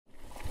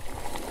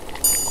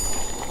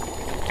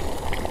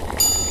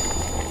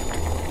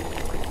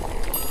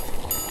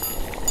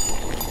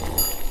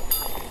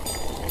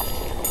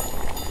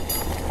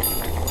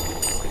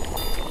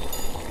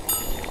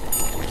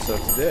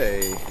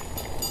today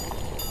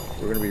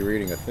we're going to be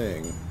reading a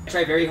thing. I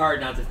try very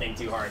hard not to think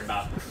too hard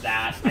about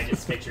that. I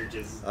just pictured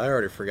just... I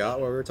already forgot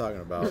what we were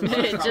talking about.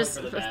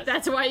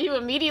 That's why you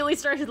immediately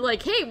started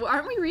like, hey,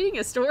 aren't we reading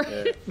a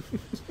story?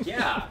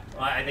 Yeah.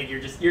 Well, I think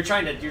you're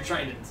trying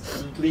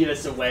to lead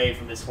us away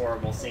from this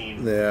horrible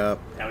scene. Yeah.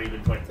 That we've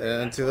been putting through.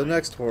 And to the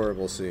next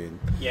horrible scene.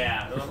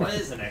 Yeah. What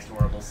is the next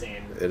horrible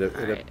scene? It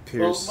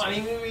appears... Well, I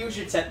mean, we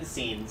should set the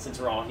scene since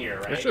we're all here,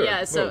 right? Sure,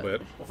 Yeah, so- a little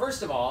bit. Well,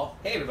 first of all,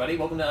 hey everybody,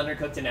 welcome to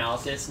Undercooked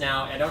Analysis.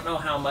 Now, I don't know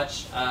how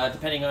much,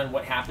 depending on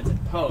what happens in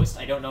post,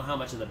 I don't know how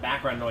much of the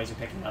background noise you're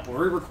picking up.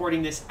 We're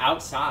recording this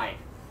outside.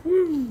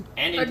 And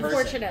in person.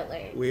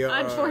 Unfortunately. We are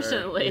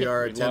Unfortunately. lost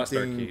our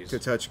attempting keys. to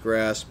touch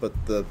grass, but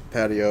the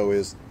patio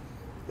is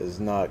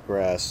not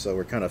grass, so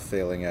we're kind of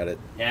failing at it.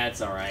 Yeah,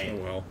 it's alright.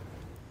 Oh well.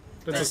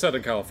 It's a set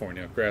in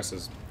California. Grass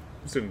is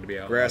soon to be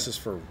out. Grass is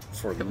for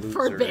losers.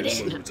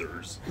 Forbidden.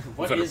 Losers.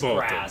 What Better is vote.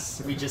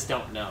 grass? We just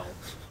don't know.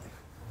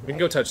 We can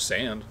go touch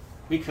sand.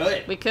 We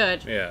could. We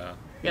could. Yeah.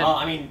 Yeah. Well,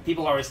 I mean,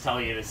 people always tell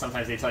you that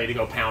sometimes they tell you to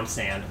go pound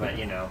sand, but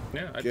you know.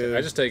 Yeah, I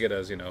Good. just take it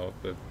as, a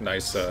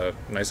nice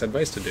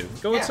advice to do.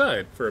 Go Yeah.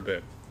 outside for a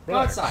bit. Go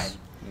Relax. outside.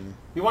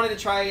 We wanted to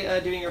try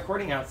doing a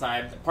recording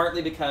outside,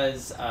 partly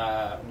because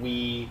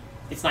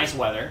it's nice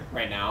weather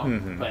right now,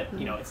 but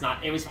it's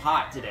not. It was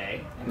hot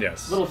today. And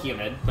Yes. A little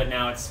humid, but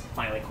now it's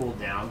finally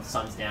cooled down. The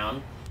sun's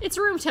down. It's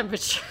room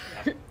temperature.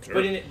 Sure.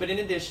 But in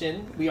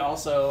addition, we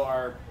also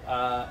are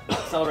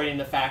celebrating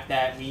the fact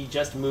that we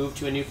just moved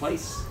to a new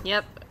place.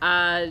 Yep.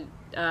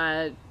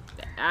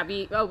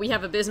 Abby. Oh, we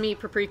have Abysme,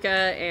 Paprika,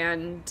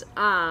 and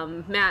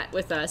Matt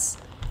with us.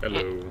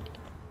 Hello.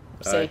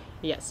 Say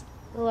yes.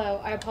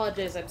 Hello, I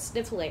apologize. I'm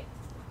sniffling.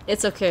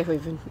 It's okay.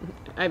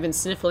 I've been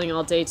sniffling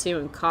all day too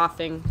and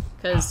coughing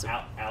because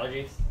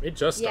Allergies. It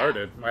just Yeah,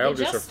 started. My it allergies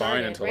just are fine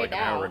started until right like an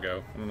now. hour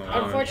ago. I don't know why.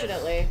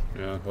 Unfortunately.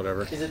 Yeah,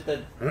 whatever. Is it the?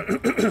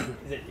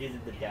 is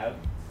it the dove?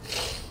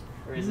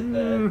 Or is it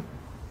the?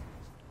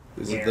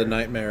 Is it the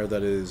nightmare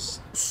that is...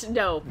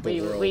 no. We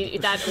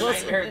that The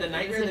will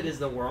nightmare that is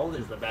the world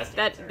is the best.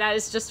 answer. that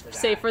is just For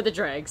safe that. for the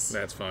dregs.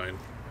 That's fine.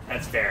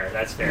 That's fair.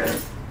 That's fair.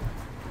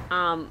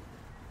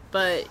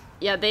 But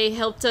yeah, they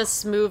helped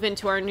us move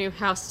into our new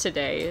house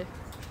today,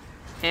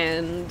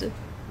 and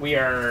We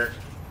are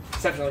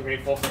exceptionally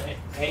grateful for it.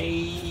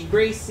 Hey,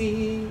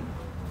 Gracie.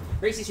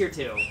 Gracie's here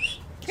too.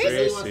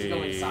 Gracie wants to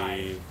go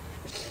inside.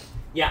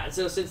 Yeah,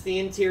 so since the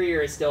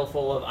interior is still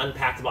full of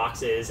unpacked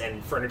boxes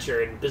and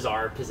furniture in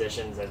bizarre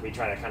positions as we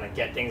try to kind of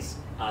get things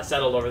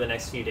settled over the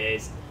next few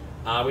days,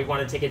 we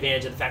want to take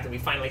advantage of the fact that we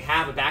finally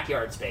have a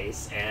backyard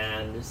space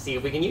and see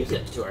if we can use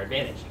it to our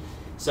advantage.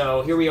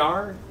 So here we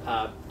are,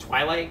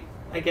 twilight,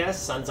 I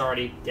guess. Sun's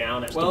already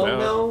down. Well, about.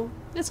 no,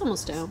 it's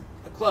almost down.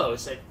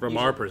 close. From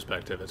our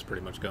perspective, it's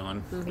pretty much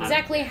gone.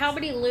 Exactly how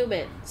many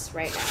lumens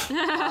right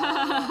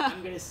now?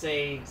 I'm going to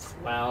say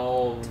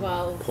 12.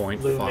 12.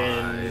 0.5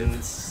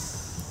 lumens.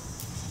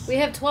 We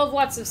have 12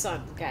 watts of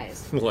sun,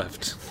 guys.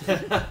 left.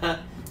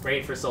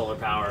 Great for solar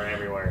power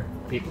everywhere.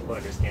 People who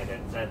understand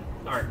it that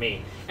aren't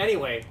me.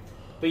 Anyway,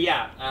 but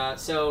yeah,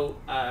 so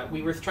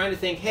we were trying to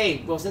think,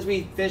 hey, well, since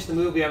we finished the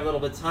move, we have a little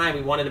bit of time.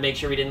 We wanted to make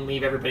sure we didn't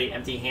leave everybody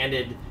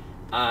empty-handed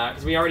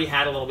because we already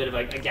had a little bit of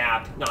a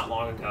gap not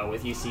long ago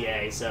with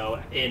UCA.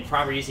 So in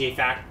proper UCA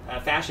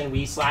fashion,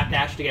 we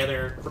slapdash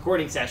together a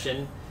recording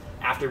session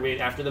after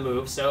the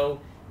move. So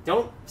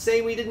don't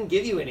say we didn't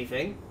give you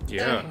anything.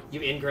 Yeah.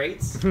 You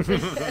ingrates.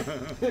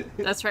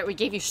 That's right. We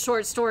gave you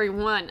short story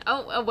 1.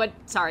 Oh, what?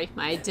 Sorry,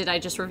 I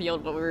just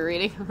revealed what we were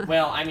reading.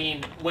 Well, I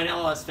mean, when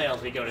LLS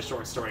fails, we go to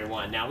short story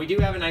 1. Now, we do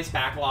have a nice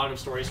backlog of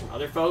stories from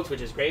other folks,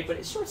 which is great, but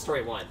it's short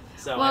story 1.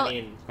 So, Well, I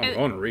mean, I'm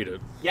going to read it.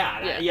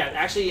 yeah.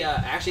 Actually,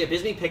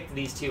 Abysme picked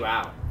these two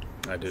out.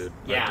 I did.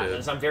 Yeah, I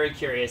did. so I'm very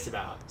curious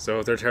about. So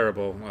if they're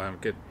terrible, I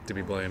get to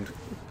be blamed.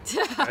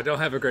 I don't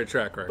have a great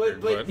track record,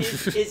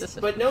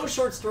 But no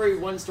short story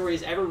 1 story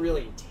is ever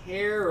really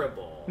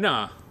terrible.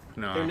 no.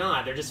 They're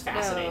not. They're just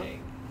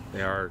fascinating.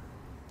 They are.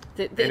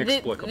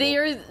 Inexplicable. They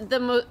are the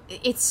most.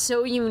 It's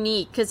so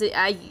unique because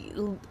I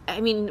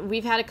mean,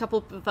 we've had a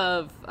couple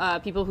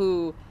of people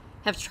who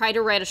have tried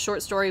to write a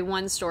short story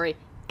 1 story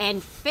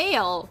and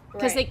fail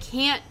because they Right.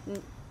 can't.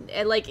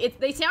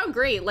 They sound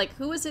great. Like,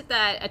 who was it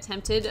that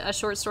attempted a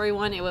short story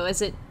 1?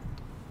 Was it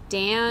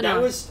Dan? That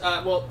or- was,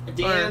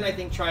 Dan, I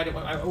think, tried it.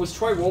 It was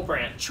Troy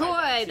Wolbrandt.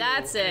 Troy,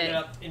 that's it. Ended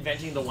up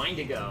inventing the Wine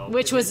to Go.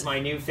 Which was- is my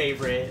new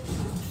favorite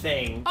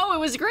thing. Oh, it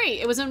was great.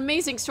 It was an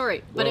amazing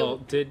story. But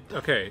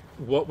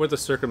what were the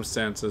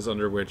circumstances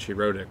under which he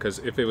wrote it? Because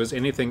if it was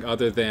anything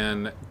other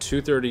than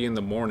 2:30 in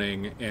the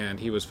morning and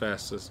he was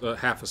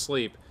half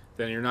asleep,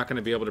 then you're not going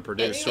to be able to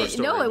produce short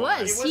story. no, it one.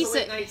 was. It He was a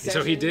said- late night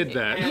So he session, did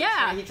that. and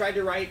Yeah. he tried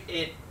to write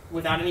it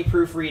without any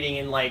proofreading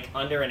in like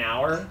under an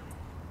hour,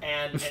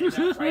 and ended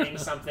up writing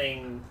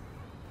something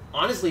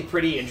honestly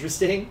pretty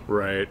interesting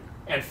Right.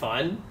 and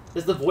fun.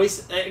 Because the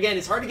voice, again,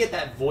 it's hard to get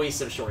that voice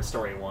of short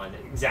story 1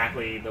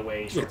 exactly the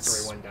way short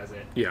story 1 does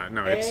it. Yeah.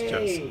 No, it's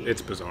Hey.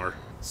 it's bizarre.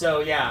 So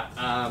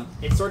yeah,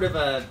 it's sort of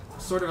a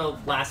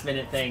last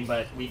minute thing,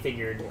 but we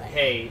figured,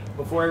 hey,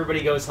 before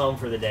everybody goes home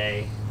for the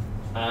day,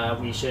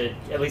 we should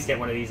at least get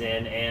one of these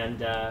in,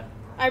 and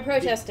I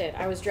protested.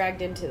 I was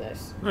dragged into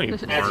this. No, you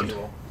as weren't.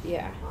 usual.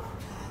 Yeah.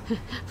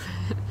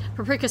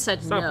 Paprika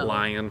said Stop no.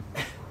 lying.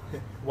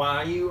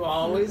 Why you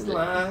always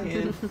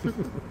lying?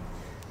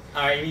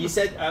 All right, you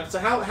said so.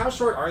 How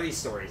short are these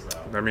stories,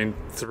 though? I mean,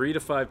 3 to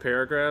 5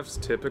 paragraphs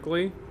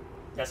typically.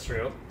 That's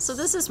true. So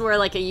this is more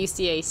like a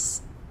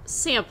UCA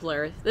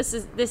sampler. This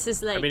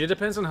is like I mean, it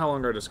depends on how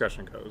long our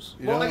discussion goes.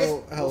 You Well, I know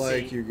guess how we'll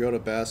like see. you go to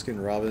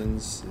Baskin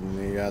Robbins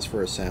and you ask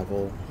for a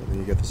sample and then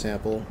you get the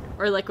sample?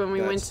 or like when we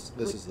This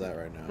is that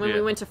right now. when Yeah.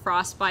 we went to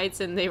Frostbites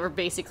and they were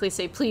basically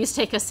say, please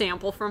take a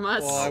sample from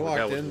us. Well, I That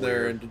walked was in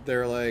there weird. and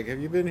they're like, "Have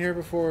you been here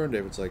before?" And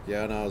David's like,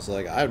 "Yeah." And I was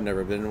like, "I've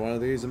never been in one of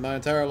these in my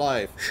entire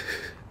life."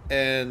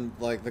 And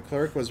like the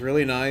clerk was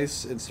really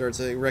nice and starts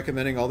like,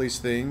 recommending all these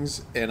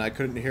things, and I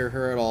couldn't hear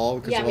her at all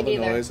because Yeah, of all me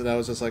the neither. noise. And I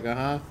was just like,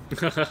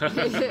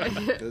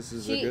 "This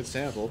is a She- good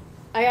sample."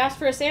 I asked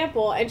for a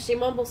sample, and she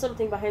mumbled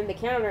something behind the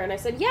counter, and I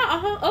said,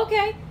 yeah,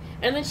 okay.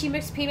 And then she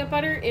mixed peanut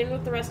butter in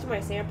with the rest of my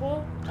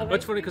sample. Of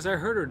That's ice funny cream. because I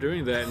heard her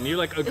doing that, and you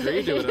like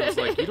agreed to it. I was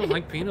like, "You don't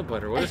like peanut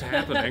butter? What is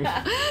happening?"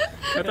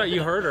 I thought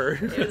you heard her.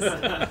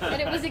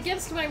 And it was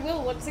against my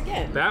will once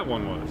again. That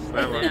one was.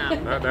 That one.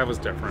 Yeah. That was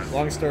different.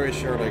 Long story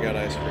short, I got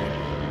ice cream.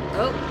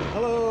 Oh,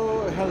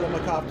 Hello,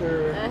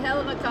 helicopter. a hell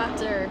of a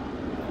copter.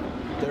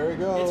 There he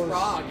goes. It's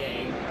raw,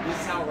 gang. This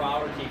is how raw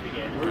we're keeping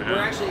it. We're Yeah.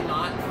 actually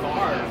not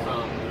far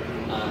from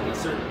a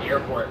certain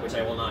airport, which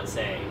I will not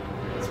say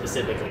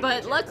specifically.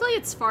 But luckily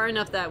it's far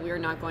enough that we're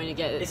not going to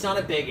get it's not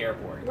a big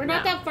airport. We're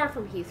not No. that far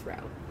from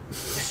Heathrow.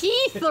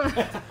 Heathrow.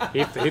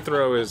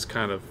 Heathrow is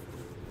kind of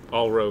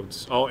all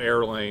roads, all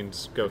air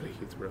lanes go to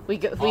Heathrow. We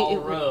go. All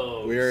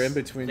roads. We are in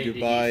between lead to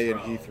Dubai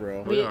and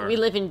Heathrow. We are.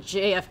 live in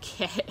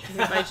JFK.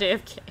 By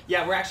JFK.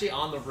 Yeah, we're actually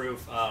on the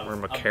roof of. We're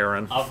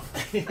McCarran.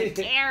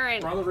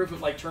 Aaron. We're on the roof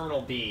of like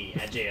Terminal B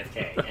at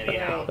JFK.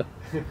 Anyhow,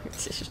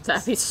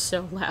 That'd be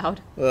so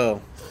loud.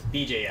 Well,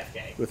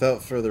 BJFK.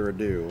 without further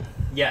ado,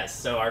 Yes.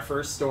 So our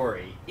first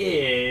story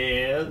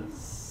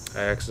is. I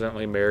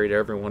accidentally married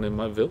everyone in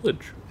my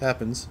village.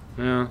 happens.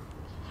 Yeah.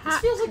 This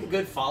feels like a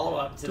good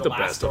follow-up to the The last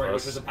best of story,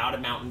 which us. was about a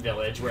mountain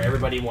village where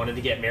everybody wanted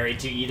to get married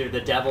to either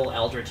the devil,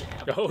 Eldritch,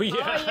 Oh yeah.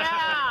 Oh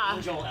yeah.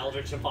 angel,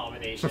 Eldritch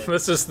abomination.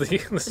 This is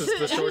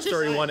the short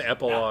story 1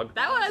 epilogue.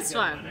 That That's was a good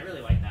one. fun. I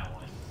really like that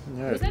one.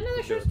 All right. Was that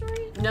another short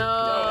story?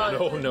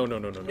 No. No.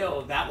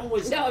 No, that one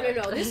was. No.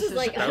 This is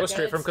like That was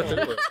straight from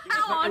Cthulhu.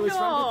 Oh, It was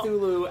no. from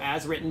Cthulhu,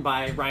 as written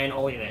by Ryan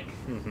Olenek.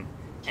 Mm-hmm.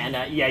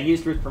 And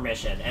used with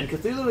permission. And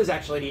Cthulhu has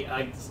actually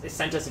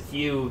sent us a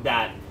few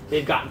that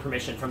they've gotten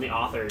permission from the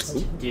authors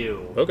to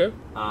do. Okay.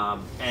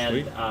 And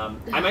Sweet.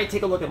 I might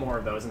take a look at more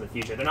of those in the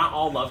future. They're not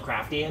all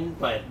Lovecraftian,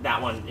 but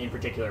that one in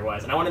particular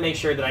was. And I want to make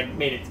sure that I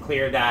made it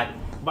clear that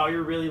while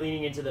you're really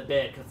leaning into the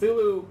bit,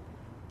 Cthulhu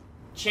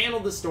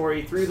channeled the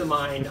story through the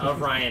mind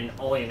of Ryan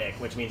Olenek,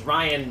 which means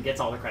Ryan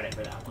gets all the credit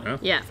for that one.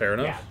 Yeah. Fair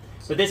enough. Yeah.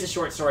 But this is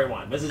short story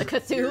 1. This is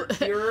Cthulhu.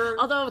 pure-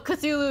 Although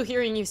Cthulhu,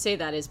 hearing you say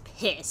that, is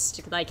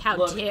pissed. Like, how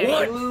Look,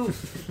 dare you?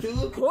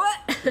 What?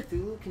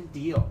 Cthulhu can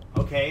deal,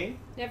 okay?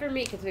 Never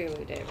meet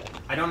Cthulhu, David.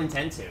 I don't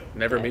intend to.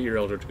 Never meet your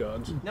eldritch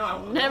gods.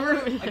 No, Never.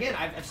 Again,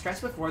 I've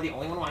stressed before. The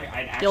only one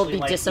I'd actually You'll be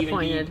like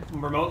disappointed. even be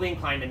remotely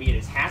inclined to meet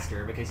is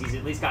Hasker because he's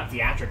at least got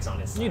theatrics on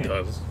his side. He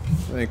does.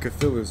 I mean,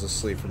 Cthulhu's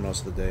asleep for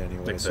most of the day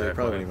anyway, so Exactly. you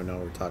probably don't even know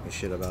we're talking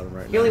shit about him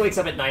right He now. only wakes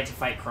up at night to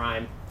fight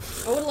crime.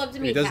 I would love to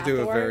meet He does do a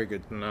Hathor. very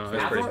good. No,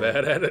 he's pretty Hathor?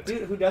 bad at it.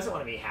 Dude, who doesn't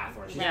want to meet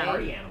Hathor? She's Yeah. a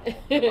party animal.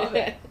 I love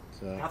it.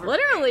 So. Hathor's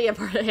Literally a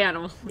part of the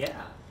animal. great.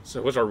 Yeah.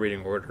 So what's our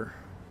reading order?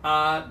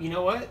 You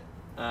know what?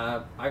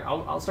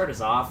 I'll start us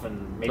off,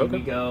 and maybe Okay. we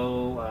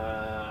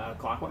go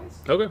clockwise.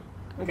 Okay.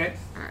 Okay.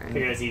 Alright.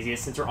 Figure that's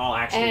easiest since we're all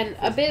actually. And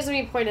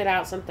Abysme pointed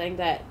out something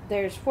that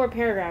there's 4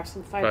 paragraphs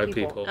and 5 5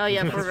 people. people. Oh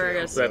yeah, for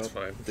Virgos. That's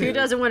fine. Who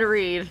doesn't want to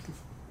read?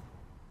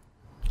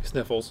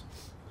 Sniffles.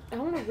 I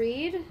want to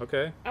read.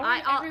 Okay. I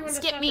want everyone to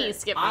skip me, suffer.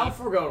 skip me. I'll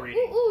forego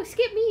reading. Ooh,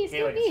 skip me, skip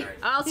Haley, me. sorry.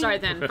 I'll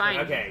start then. Fine.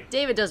 Okay.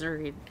 David doesn't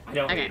read. I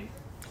don't Okay. read.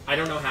 I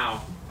don't know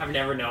how. I've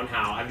never known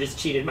how. I've just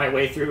cheated my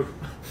way through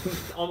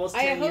almost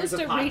I 10 years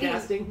host of a reading.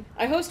 podcasting.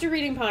 I host a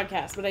reading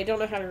podcast, but I don't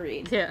know how to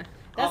read. Yeah.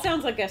 That Oh,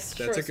 sounds like a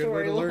short That's a good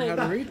way story to learn line.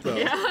 how to read,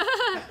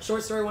 though.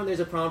 Short story 1,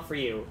 there's a prompt for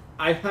you.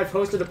 I've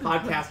hosted a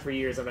podcast for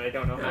years and I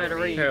don't know how to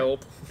read.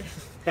 Help.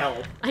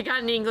 Help. I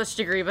got an English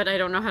degree, but I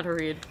don't know how to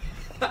read.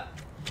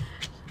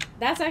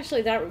 That's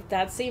actually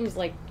that seems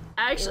like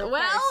Actually,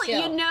 requires well,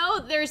 skill. you know,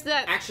 there's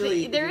that.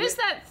 Actually, there is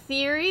that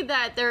theory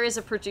that there is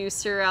a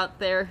producer out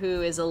there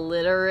who is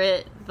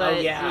illiterate, but Oh,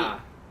 yeah.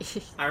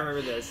 I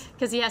remember this.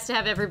 because he has to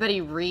have everybody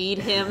read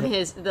him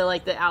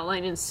the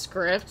outline and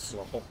script.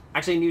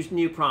 Actually,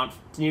 new prompt,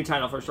 new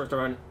title for short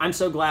story 1. I'm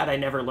so glad I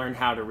never learned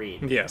how to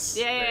read. Yes.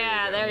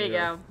 Yeah, there you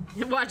go.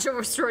 Watch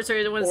over short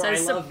story. The one Or I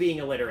says love being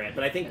illiterate,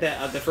 but I think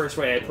that the first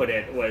way I put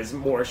it was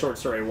more short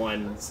story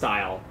 1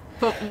 style.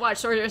 watch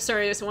short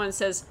story. This one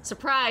says,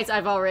 "Surprise!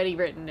 I've already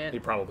written He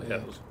it." probably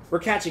has. We're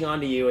catching on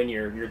to you and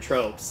your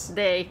tropes.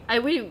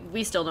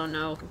 We still don't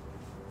know.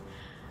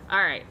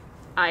 All right.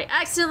 I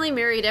accidentally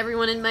married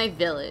everyone in my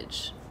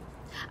village.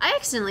 I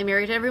accidentally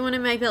married everyone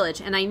in my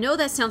village, and I know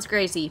that sounds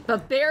crazy,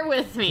 but bear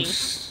with me.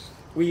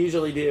 We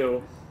usually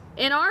do.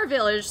 In our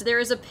village, there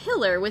is a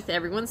pillar with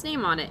everyone's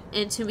name on it,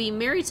 and to be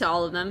married to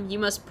all of them, you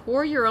must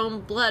pour your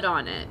own blood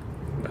on it.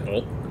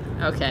 No.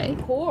 Okay.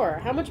 Pour.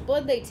 How much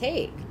blood they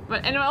take?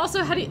 But and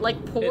also, how do you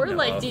like pour? Enough.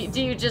 Like,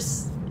 do you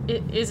just?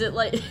 Is it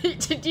like?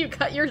 Did you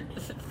cut your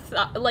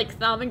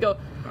thumb and go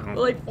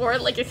like pour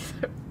it like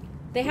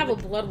They have a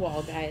blood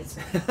wall, guys.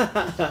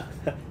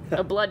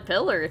 a blood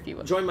pillar, if you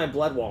will? Join my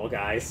blood wall,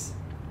 guys.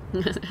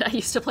 I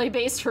used to play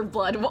bass for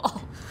Blood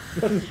Wall.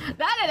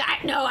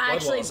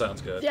 Actually, Wall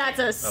sounds good. That's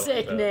a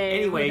sick that.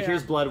 name. Anyway, Yeah.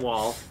 here's Blood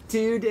Wall.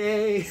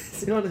 Today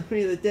is gonna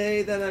be the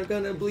day that I'm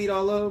gonna bleed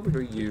all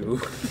over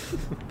you.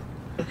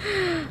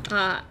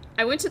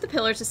 I went to the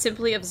pillar to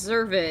simply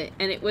observe it,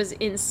 and it was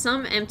in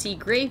some empty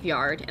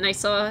graveyard, and I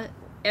saw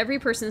every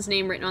person's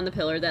name written on the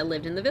pillar that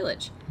lived in the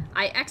village.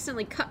 I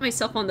accidentally cut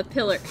myself on the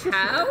pillar.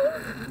 How?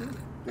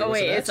 It Oh was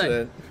wait, an it's like,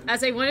 accident.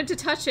 as I wanted to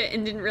touch it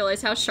and didn't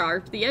realize how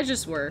sharp the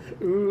edges were.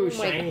 Ooh,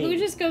 Like, shiny. who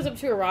just goes up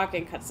to a rock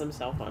and cuts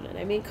himself on it?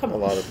 I mean, come A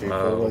on. lot of people,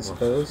 Oh. I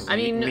suppose. I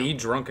mean, Me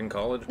drunk in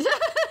college.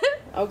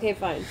 Okay,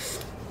 fine.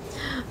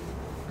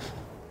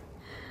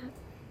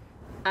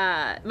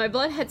 my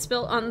blood had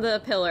spilt on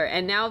the pillar,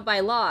 and now by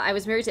law, I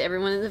was married to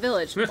everyone in the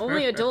village.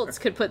 Only adults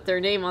could put their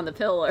name on the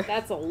pillar.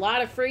 That's a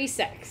lot of free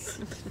sex.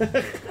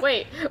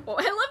 Wait, I love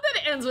that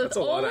it ends with That's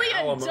a lot of only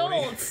alimony.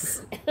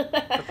 adults.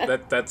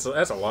 That's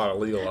a lot of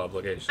legal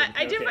obligation.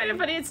 I do Okay. find it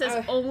funny it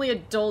says only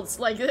adults,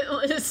 like,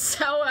 it's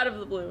so out of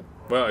the blue.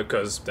 Well,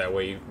 because that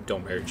way you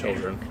don't marry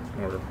children.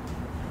 Or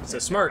it's a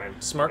smart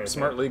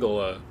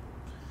legal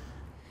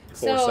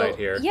foresight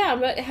here. Yeah,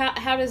 but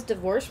how does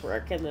divorce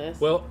work in this?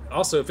 Well,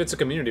 also, if it's a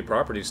community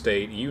property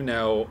state, you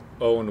now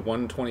own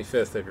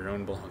 1/25 of your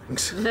own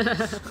belongings. And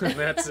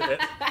that's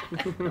it.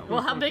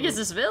 Well, how big is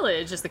this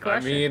village, is the I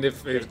question. mean,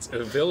 if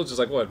a village is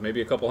like, what,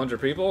 maybe a couple hundred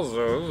people?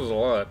 So this is a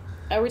lot.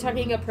 Are we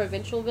talking a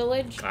provincial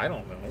village? I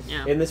don't know.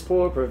 Yeah. In this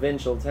poor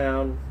provincial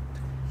town.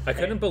 I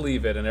couldn't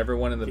believe it, and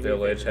everyone in the Give me a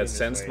village favor, had this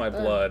sensed way. my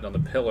blood on the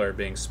pillar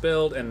being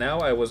spilled, and now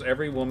I was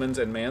every woman's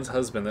and man's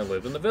husband that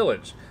lived in the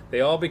village. They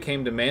all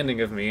became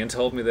demanding of me and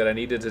told me that I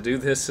needed to do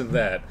this and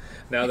that,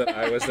 now that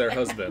I was their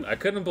husband. I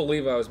couldn't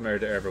believe I was married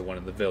to everyone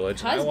in the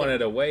village, and I Husband.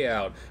 wanted a way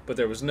out, but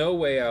there was no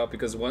way out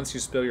because once you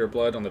spill your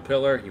blood on the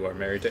pillar, you are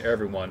married to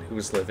everyone who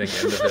is living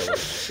in the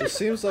village. It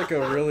seems like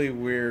a really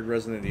weird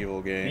Resident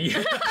Evil game.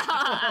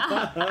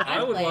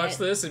 I would play watch it.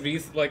 this and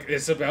be like,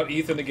 it's about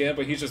Ethan again,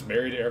 but he's just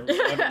married to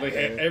everyone. Like,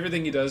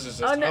 everything he does is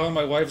just, Oh, no.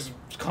 my wife's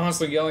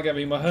constantly yelling at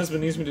me. My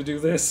husband needs me to do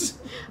this.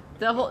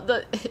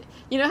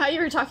 You know how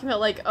you were talking about,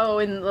 like, oh,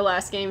 in the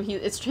last game,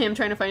 it's him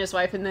trying to find his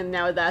wife, and then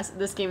now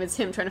this game, it's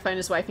him trying to find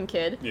his wife and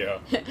kid. Yeah.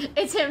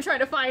 It's him trying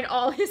to find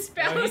all his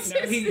Now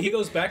spouses. he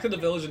goes back to the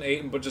village in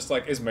 8, but just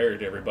like is married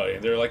to everybody.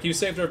 And they're like, you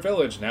saved our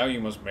village, now you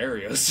must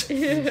marry us.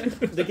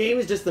 The game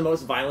is just the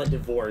most violent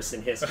divorce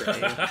in history.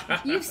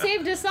 You've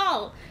saved us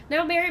all.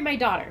 Now marry my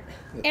daughter.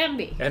 And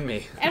me. And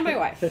me. And my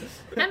wife.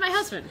 And my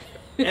husband.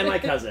 And my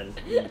cousin.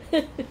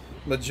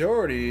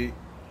 Majority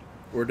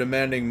were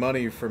demanding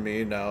money from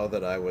me now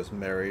that I was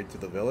married to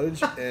the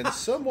village, and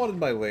some wanted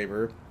my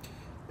labor.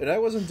 And I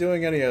wasn't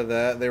doing any of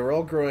that. They were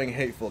all growing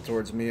hateful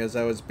towards me as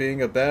I was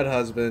being a bad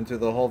husband to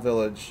the whole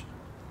village.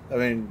 I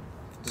mean,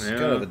 it's Yeah.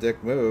 kind of a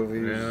dick move. He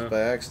Yeah. was by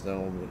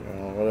accident,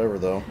 whatever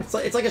though. It's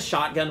like a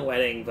shotgun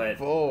wedding, but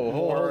Oh,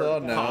 more hold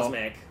on now.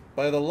 cosmic.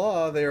 By the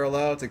law, they are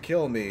allowed to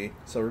kill me,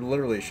 so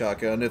literally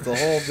shotgun, if the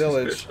whole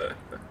village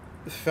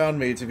found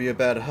me to be a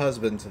bad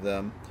husband to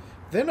them.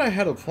 Then I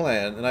had a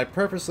plan, and I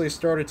purposely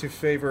started to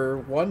favor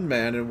one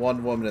man and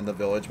one woman in the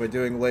village by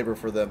doing labor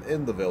for them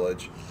in the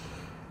village.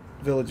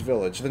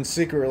 Village. Then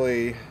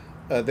secretly,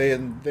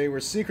 they were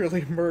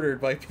secretly murdered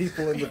by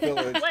people in the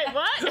village. Wait,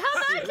 what? How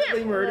that Secretly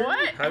get murdered?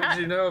 what? How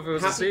did you know if it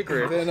was a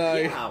secret? Then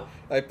Yeah.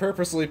 I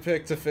purposely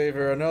picked to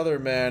favor another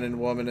man and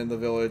woman in the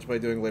village by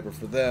doing labor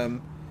for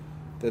them.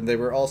 Then they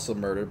were also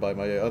murdered by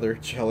my other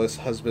jealous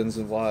husbands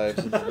and wives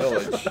in the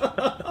village.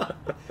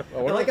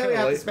 I like how we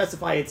have to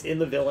specify it's in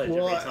the village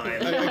Well, every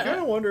time. I kind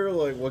of wonder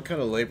like what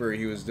kind of labor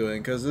he was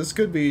doing, because this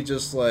could be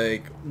just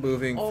like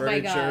moving Oh my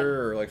God.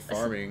 furniture or like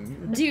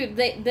farming. Dude,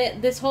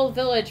 this whole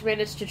village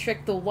managed to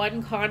trick the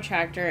one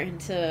contractor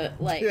into,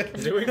 like...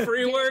 Doing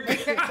free work.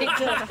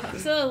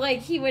 so, like,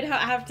 he would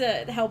have to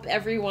help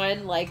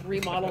everyone, like,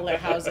 remodel their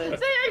houses.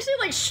 They actually,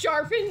 like,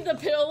 sharpened the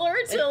pillar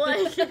to,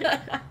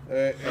 like...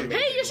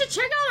 Hey, you should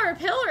check out our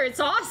pillar. It's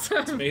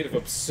awesome. Made of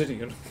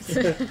obsidian.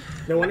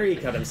 No wonder he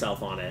cut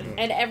himself on it.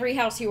 And every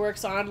house he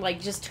works on,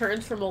 like, just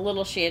turns from a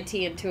little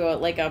shanty into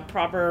a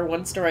proper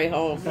one-story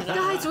home. You know?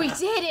 Guys, we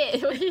did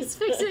it. He's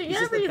fixing He's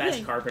just the best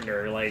everything.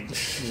 carpenter. Like,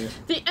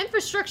 The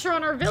infrastructure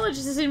on our village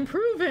is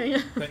improving.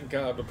 Thank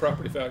God, the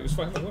property values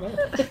finally went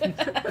up.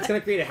 it's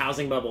gonna create a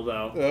housing bubble,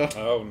 though.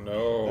 Oh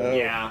no.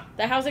 Yeah.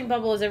 The housing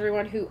bubble is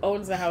everyone who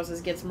owns the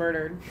houses gets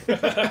murdered.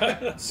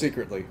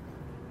 Secretly.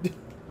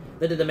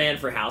 The demand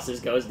for houses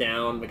goes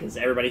down because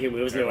everybody who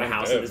moves into a Everyone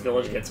house in dead. this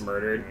village gets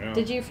murdered. Yeah.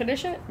 Did you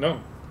finish it?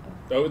 No.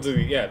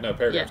 Oh,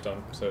 paragraph's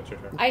done, so it's your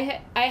turn.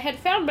 I had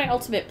found my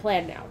ultimate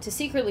plan now, to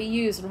secretly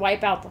use and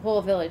wipe out the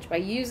whole village by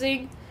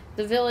using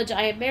the village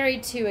I am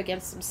married to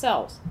against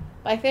themselves.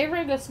 By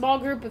favoring a small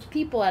group of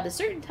people at a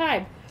certain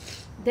time,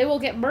 they will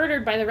get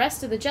murdered by the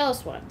rest of the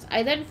jealous ones.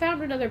 I then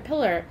found another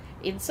pillar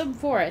in some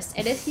forest,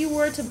 and if you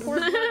were to pour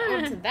blood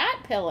onto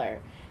that pillar,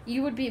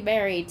 you would be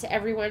married to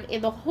everyone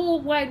in the whole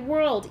wide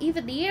world,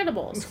 even the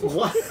animals.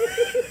 What?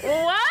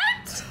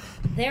 What?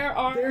 There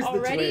are There's the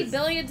already twist.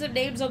 billions of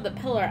names on the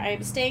pillar. I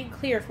am staying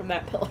clear from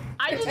that pillar.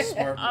 I didn't.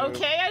 smart move.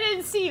 Okay, I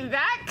didn't see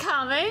that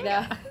coming.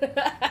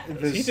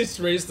 This- He just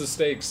raised the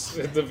stakes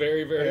at the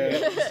very, very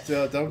yeah, end. just,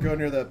 don't go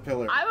near that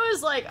pillar. I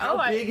was like, How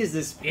oh, big is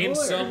this pillar? In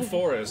some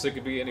forest, it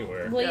could be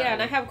anywhere. Well, yeah,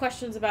 and I have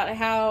questions about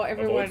how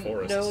everyone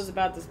forests. knows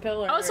about this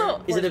pillar. Also-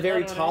 and Is it a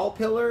very pours blood tall on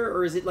pillar,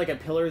 or is it like a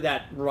pillar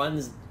that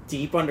runs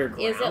deep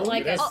underground? Is it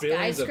like It has a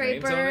billions of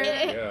names on skyscraper? it.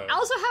 it. Yeah.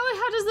 Also,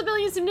 how does the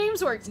billions of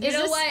names work? You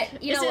know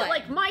what? You is know it what?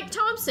 like Mike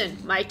Thompson?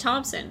 Mike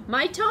Thompson.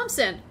 Mike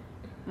Thompson.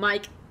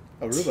 Mike.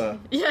 Aruba.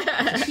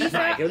 Yeah. He I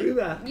found, can do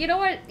that. you know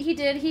what he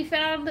did? He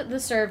found the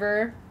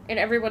server, and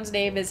everyone's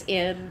name is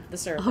in the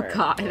server. Oh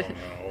God. Oh,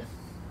 no.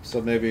 So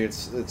maybe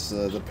it's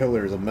the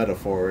pillar is a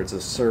metaphor. It's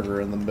a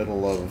server in the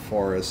middle of a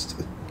forest.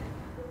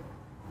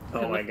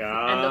 Oh my And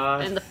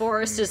god. the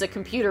forest is a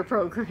computer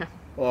program.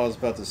 Well, I was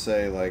about to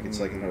say like it's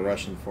like in a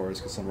Russian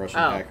forest because some Russian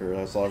Oh. hacker.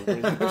 That's all.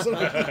 Everybody knows.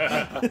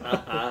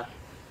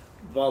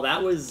 Well,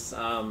 that was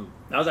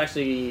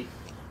actually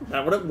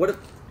what.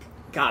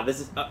 God, this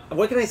is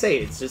what can I say?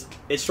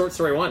 It's short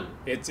story one.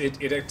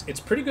 It's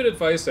pretty good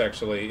advice,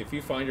 actually. If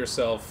you find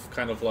yourself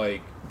kind of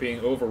like being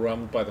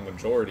overwhelmed by the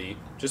majority,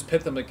 just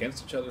pit them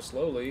against each other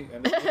slowly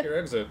and take your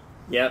exit.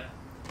 Yep.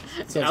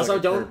 Sounds Also, like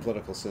a don't- weird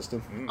political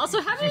system.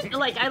 Also, how did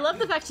I love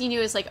the fact you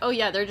knew it's like, oh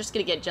yeah, they're just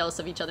gonna get jealous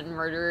of each other and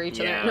murder each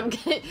Yeah. other. And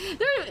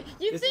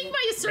you'd This think is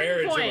by a certain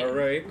Marriage, am I point.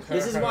 right?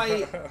 This is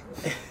why.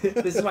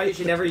 This is why you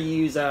should never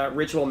use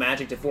ritual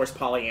magic to force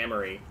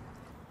polyamory.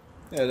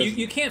 Yeah,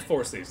 you can't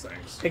force these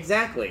things.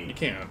 Exactly. You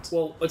can't.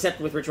 Well, except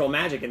with ritual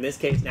magic. In this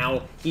case,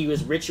 now he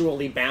was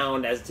ritually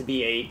bound as to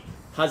be a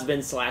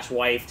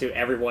husband/wife to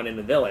everyone in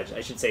the village.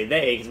 I should say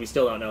they, because we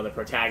still don't know the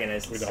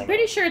protagonist. We don't. I'm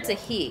pretty sure it's a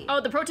he.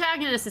 Oh, the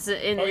protagonist is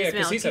in Oh, yeah, his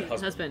 'cause he said male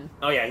husband.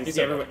 Oh yeah, He's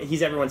everyone.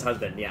 he's everyone's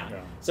husband. Yeah.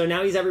 Yeah. So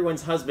now he's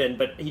everyone's husband,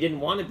 but he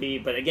didn't want to be.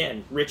 But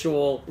again,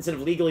 ritual instead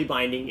of legally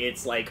binding,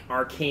 it's like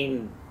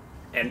arcane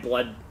and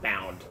blood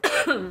bound,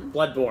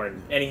 bloodborne.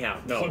 Anyhow,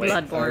 no, wait,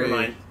 Bloodborne. never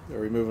mind. Are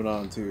we moving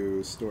on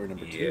to story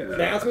number 2? Yeah.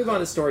 Now let's move on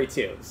to story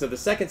 2. So the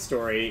second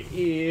story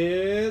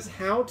is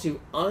how to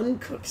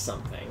uncook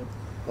something.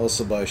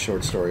 Also by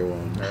short story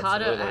 1. How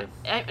Absolutely.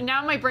 to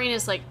now my brain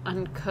is like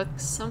uncook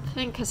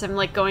something because I'm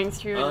like going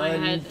through in my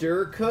head.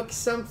 Undercook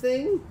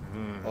something?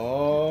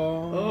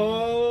 Oh.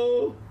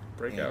 Oh,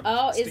 Break out.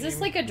 Oh, is this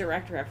steam. like a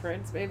direct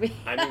reference, maybe?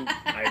 I mean,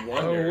 I I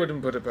wonder.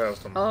 wouldn't put it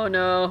past them. Oh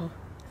no!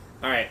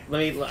 All right, let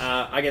me.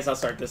 I guess I'll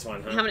start this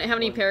one. Huh? How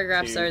many One,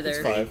 paragraphs two, are there?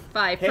 It's 5.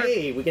 5.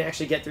 Hey, we can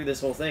actually get through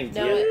this whole thing.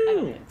 No, too. I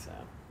don't think so.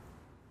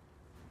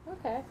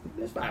 Okay.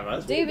 There's 5 of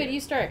us. David, you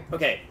start.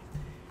 Okay.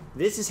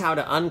 This is how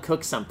to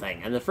uncook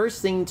something, and the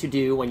first thing to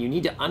do when you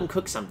need to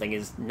uncook something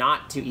is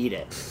not to eat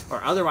it,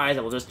 or otherwise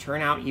it will just turn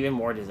out even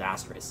more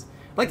disastrous.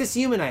 Like this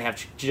human I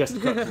have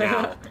just cooked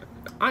now.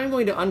 I'm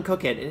going to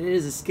uncook it, and it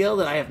is a skill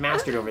that I have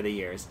mastered over the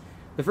years.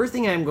 The first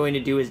thing I'm going to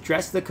do is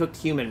dress the cooked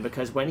human,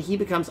 because when he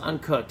becomes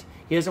uncooked,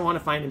 he doesn't want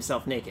to find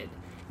himself naked.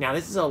 Now,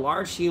 this is a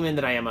large human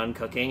that I am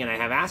uncooking, and I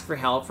have asked for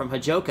help from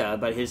Hajoka,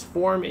 but his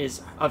form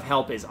of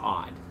help is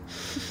odd.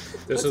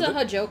 What's a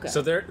Hajoka?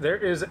 So there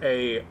is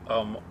a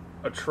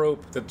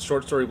trope that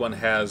short story 1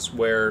 has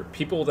where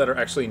people that are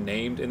actually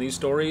named in these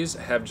stories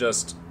have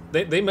just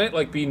they might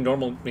like be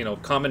normal,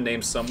 common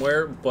names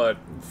somewhere, but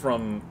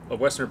from a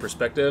Western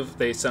perspective,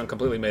 they sound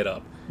completely made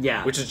up.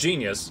 Yeah. Which is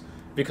genius,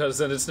 because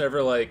then it's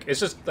never like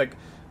it's just like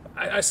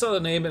I saw the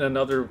name in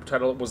another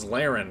title was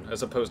Laren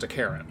as opposed to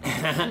Karen.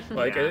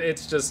 Like Yeah.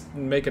 it's just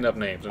making up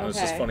names, and it's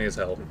just Okay. funny as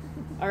hell.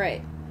 All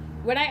right.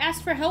 When I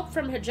asked for help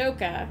from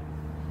Hajoka,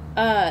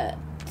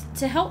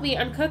 to help me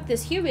uncook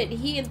this human,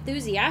 he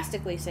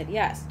enthusiastically said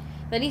yes.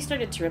 Then he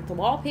started to rip the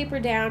wallpaper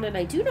down, and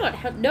I do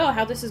not know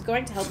how this is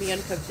going to help me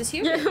uncook this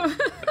human.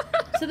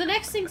 So the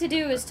next thing to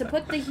do is to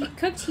put the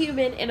cooked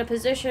human in a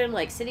position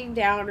like sitting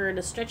down or in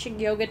a stretching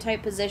yoga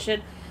type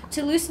position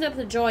to loosen up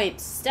the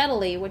joints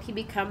steadily when he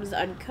becomes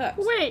uncooked.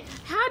 Wait,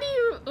 how do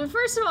you?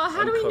 First of all,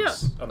 how do we know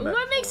Uncooks a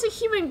what makes a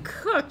human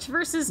cooked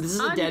versus? This is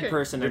a dead uncooked?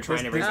 person they're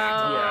trying to bring This-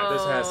 back to life, yeah,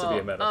 this has to be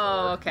a metaphor.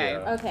 Oh, okay.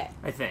 Yeah. Okay.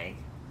 I think.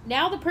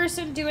 Now the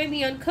person doing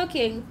the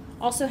uncooking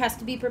also has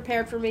to be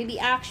prepared for maybe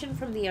action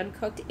from the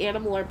uncooked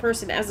animal or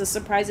person, as the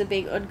surprise of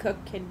being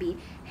uncooked can be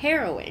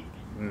harrowing.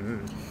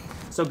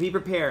 So be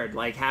prepared,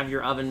 like have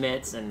your oven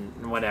mitts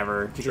and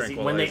whatever, because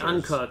when they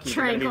Tranquilizers. uncook,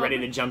 you're going to be ready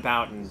to jump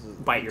out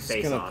and bite your Just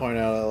face gonna off. point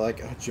out I like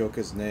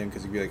Hajoka's name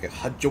because he'd be like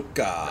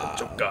Hajoka.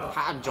 Hajoka.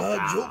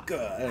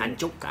 Hajoka. And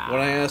Hajoka. when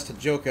I asked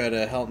Hajoka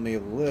to help me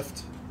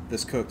lift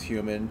this cooked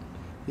human,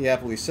 he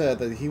happily said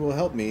that he will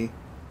help me,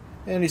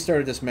 and he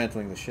started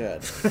dismantling the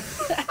shed.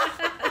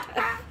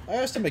 I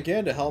asked him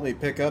again to help me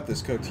pick up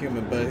this cooked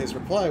human, but his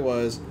reply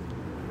was,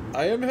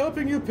 I am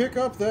helping you pick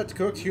up that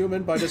cooked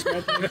human by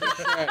dismantling the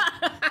shed.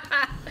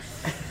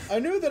 I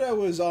knew that I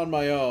was on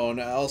my own.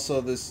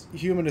 Also, this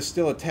human is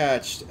still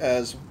attached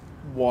as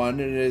one,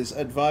 and it is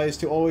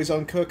advised to always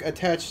uncook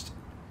attached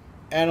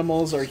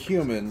animals or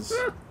humans.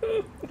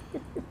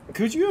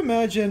 Could you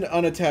imagine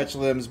unattached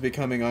limbs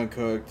becoming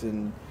uncooked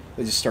and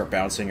they just start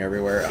bouncing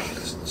everywhere? Ugh,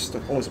 it's just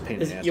always a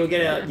pain in the ass.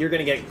 You're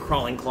gonna get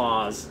crawling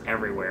claws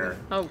everywhere.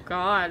 Oh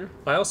God.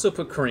 I also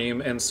put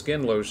cream and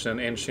skin lotion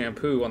and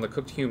shampoo on the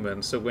cooked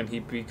human, so when he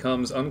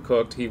becomes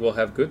uncooked, he will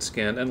have good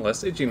skin and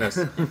less itchiness.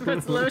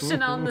 Puts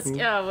lotion on the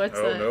skin. Oh, what's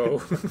Oh that?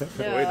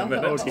 no. Yeah. Wait a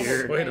minute. Oh,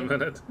 dear. Wait a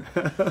minute.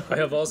 I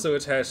have also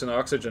attached an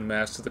oxygen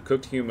mask to the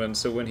cooked human,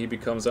 so when he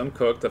becomes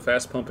uncooked, the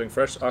fast-pumping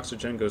fresh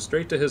oxygen goes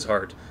straight to his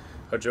heart.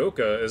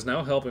 Hajoka is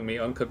now helping me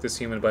uncook this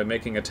human by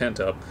making a tent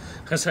up.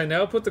 As I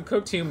now put the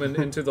cooked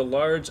human into the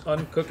large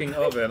uncooking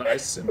oven, I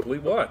simply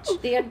watch.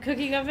 The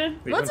uncooking oven?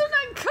 What's an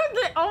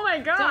uncooked? Oh my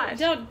God.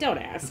 Don't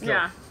ask.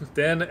 Yeah.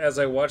 Then, as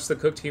I watched the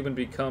cooked human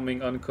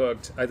becoming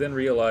uncooked, I then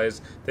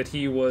realized that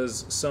he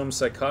was some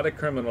psychotic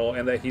criminal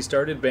and that he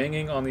started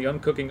banging on the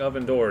uncooking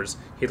oven doors.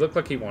 He looked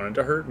like he wanted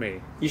to hurt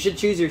me. You should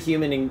choose your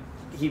human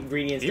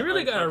ingredients. You to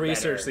really gotta uncook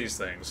research better. these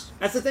things.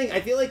 That's the thing. I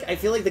feel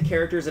like the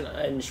characters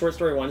in short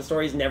story one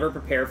stories never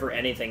prepare for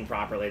anything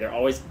properly. They're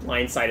always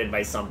blindsided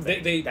by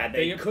something They that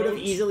they could have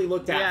approach- easily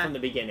looked at Yeah. from the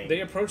beginning.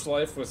 They approach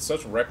life with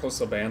such reckless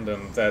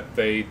abandon that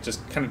they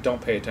just kind of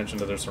don't pay attention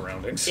to their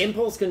surroundings.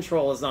 Impulse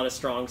control is not a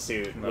strong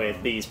suit No.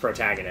 with these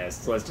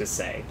protagonists. Let's just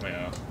say,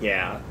 Yeah.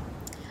 yeah.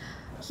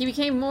 He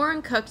became more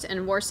uncooked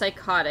and more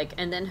psychotic,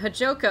 and then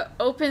Hajoka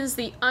opens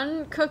the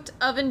uncooked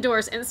oven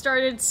doors and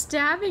started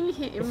stabbing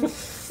him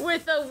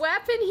with a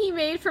weapon he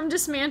made from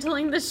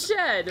dismantling the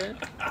shed.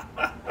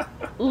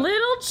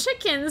 Little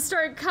chickens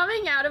started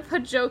coming out of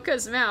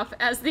Hajoka's mouth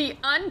as the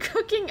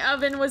uncooking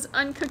oven was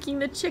uncooking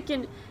the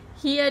chicken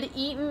he had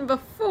eaten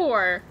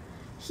before.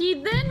 He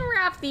then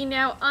wrapped the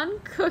now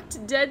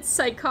uncooked dead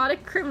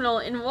psychotic criminal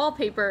in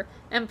wallpaper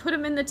and put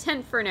him in the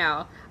tent for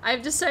now.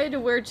 I've decided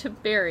where to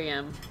bury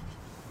him.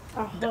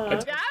 That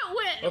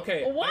went.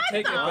 Okay, I What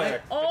take the? it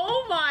back.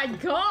 Oh my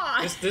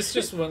God! This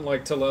just went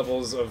like to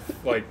levels of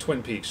like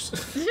Twin Peaks.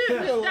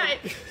 That-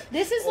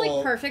 This is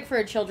like perfect for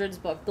a children's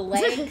book. The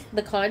length,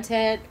 the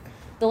content,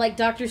 the like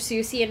Dr.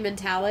 Seussian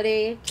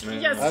mentality.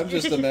 yes. I'm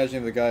just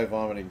imagining the guy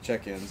vomiting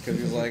chickens because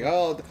he's like,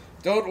 "Oh,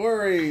 don't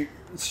worry,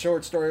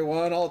 short story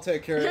one, I'll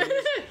take care of it."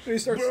 And he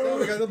starts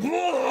stabbing at the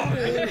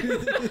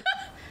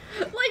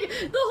Like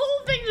the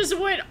whole thing just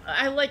went.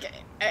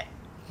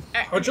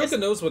 Hajoka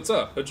knows what's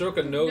up.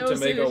 Hajoka knows to Knows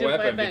make to a do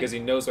weapon weapon. because he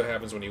knows what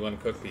happens when you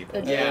uncook people.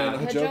 Yeah.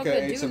 And Hajoka Hajoka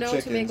ate do some know to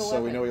make chickens, a so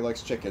we weapon. know he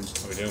likes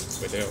chickens.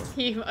 We do.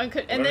 He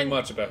uncooked and Learning then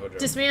much about Hajoka.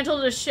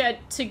 dismantled a shed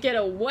to get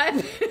a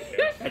weapon.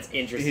 That's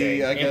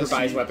interesting. I guess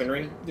Improvised he-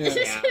 weaponry. Yeah.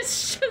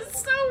 It's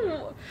just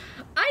so.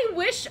 I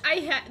wish I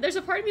had. There's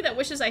a part of me that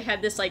wishes I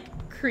had this like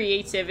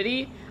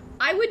creativity.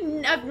 I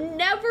would have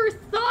never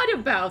thought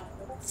about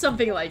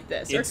something like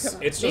this. It's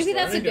just Maybe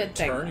that's a learning to good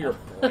thing. turn your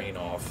brain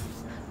off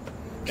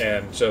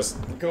and just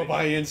Go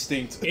by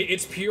instinct.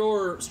 it's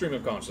pure stream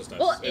of consciousness.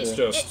 Well, it's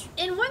just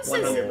in one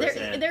sense,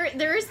 100%.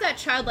 there is that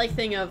childlike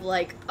thing of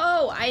like,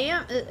 oh, I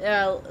am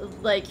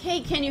like,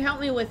 hey, can you help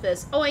me with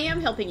this? Oh, I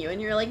am helping you,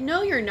 and you're like,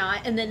 no, you're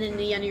not, and then in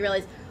the end you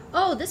realize,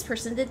 oh, this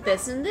person did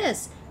this and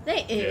this.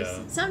 Yeah.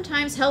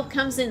 Sometimes help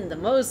comes in the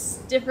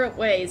most different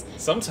ways.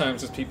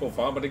 sometimes it's people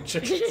vomiting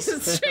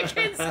chickens.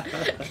 Chickens.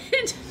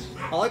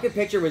 All I could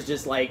picture was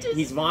just like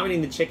he's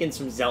vomiting the chickens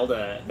from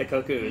Zelda, the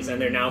cuckoos,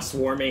 and they're now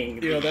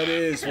swarming. You know, that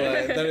is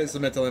the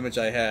mental image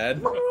I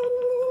had.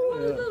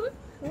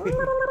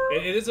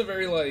 It is a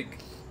very like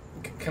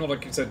kind of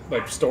like you said,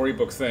 like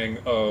storybook thing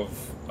of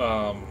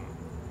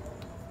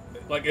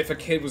like if a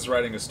kid was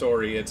writing a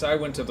story, it's I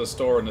went to the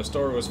store and the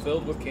store was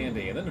filled with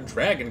candy and then a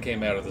dragon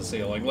came out of the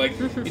ceiling. Like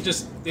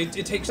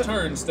it takes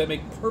turns that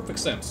make perfect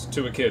sense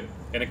to a kid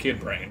in a kid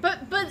brain. But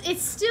it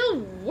still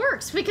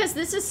works because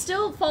this is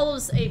still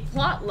follows a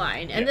plot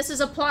line, and Yeah. this is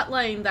a plot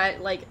line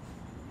that like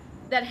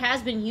that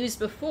has been used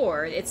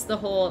before. It's the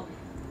whole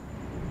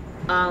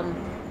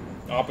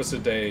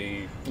Opposite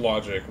day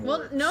logic. Well,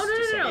 works no.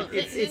 to some No, degree.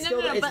 It's No,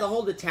 still no, it's but- the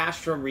whole detached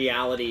from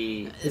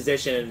reality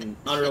position,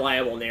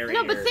 unreliable narrator.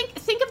 No, but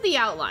think of the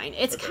outline.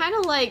 It's Okay. kind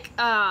of like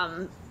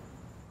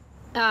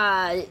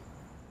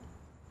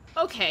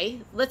okay,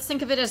 let's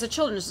think of it as a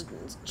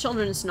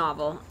children's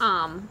novel.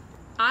 Mommy,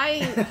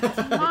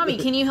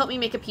 can you help me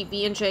make a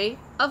PB&J?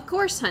 Of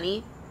course,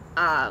 honey.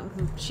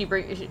 She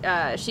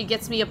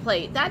gets me a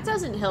plate. That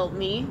doesn't help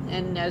me,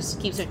 and as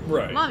keeps saying,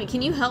 Right. Mommy,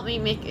 can you help me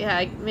make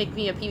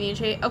me a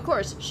PB&J? Of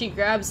course. She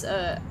grabs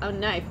a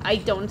knife. I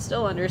don't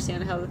still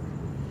understand how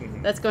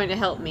that's going to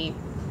help me.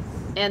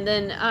 And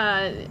then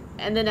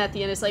at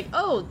the end it's like,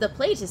 oh, the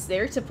plate is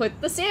there to put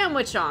the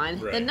sandwich on.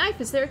 The Right.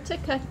 knife is there to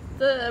cut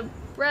the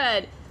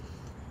bread.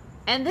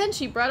 And then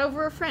she brought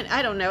over a friend.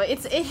 I don't know. It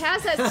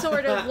has that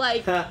sort of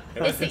like And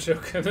it's then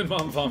joke, and then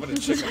mom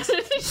vomited chickens.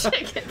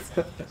 chickens.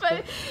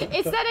 But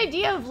it's that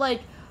idea of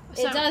like,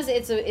 It does.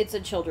 It's a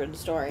children's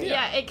story.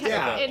 Yeah, it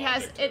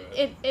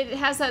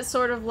has that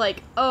sort of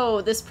like,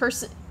 oh, this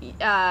person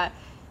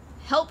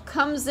help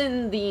comes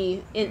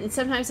in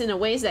sometimes in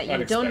ways that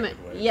you don't.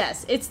 Unexpected ways.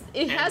 Yes,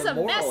 it has a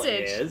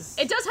message.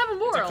 It does have a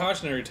moral. It's a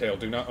cautionary tale.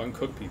 Do not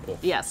uncook people.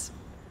 Yes.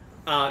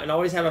 And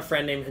always have a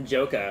friend named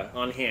Hajoka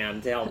on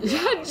hand to help you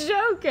out.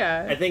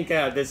 Hajoka. I think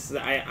I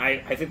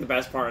think the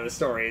best part of the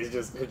story is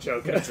just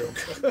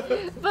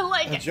Hajoka. But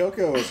like,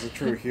 Hajoka was the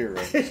true hero.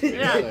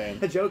 Yeah.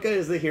 Hajoka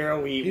is the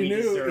hero we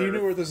deserve. He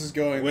knew where this is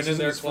going. Went This in is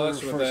there his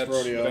clutch with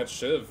that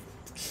shiv.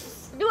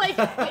 like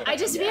I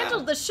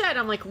dismantled the shed.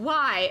 I'm like,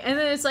 why? And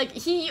then it's like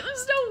he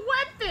used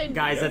a weapon.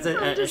 Guys, that's from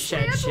a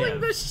shed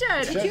dismantling the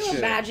shed. Could you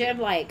imagine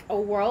like a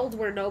world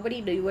where nobody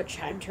knew what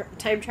time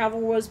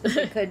travel was, but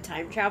they could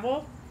time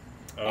travel?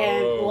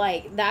 And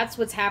like that's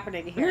what's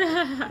happening here.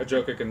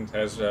 Hajoka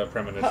has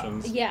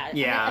premonitions. Yeah.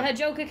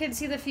 Hajoka can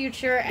see the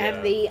future,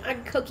 and the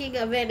uncooking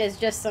oven is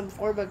just some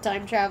form of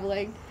time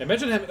traveling.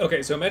 Imagine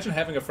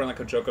having a friend like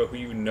Hajoka who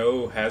you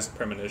know has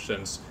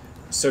premonitions,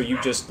 so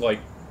you just like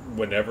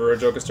whenever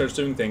Hajoka starts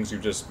doing things, you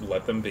just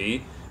let them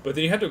be. But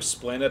then you have to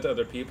explain that to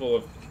other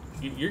people.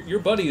 If your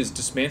buddy is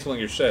dismantling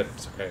your shed,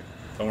 it's okay.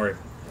 Don't worry.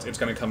 It's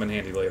going to come in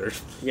handy later.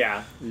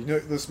 Yeah. You know,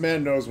 this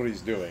man knows what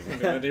he's doing. And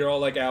then you're all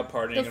like out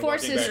partying The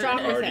force and walking is back to strong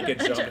your car with and you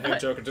get jumped and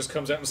Hajoka just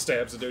comes out and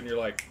stabs the dude and you're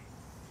like,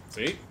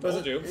 see?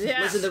 Told you.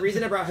 Yeah. Listen, the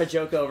reason I brought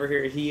Hajoka over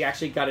here, he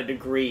actually got a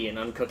degree in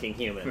uncooking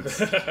humans.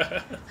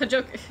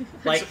 Hajoka.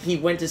 Like, he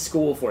went to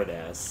school for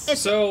this.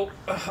 So,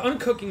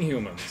 uncooking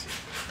humans.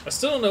 I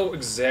still don't know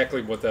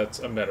exactly what that's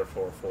a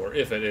metaphor for,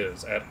 if it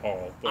is at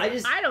all. But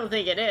I don't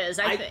think it is.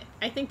 I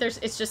think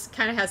it's just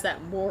kind of has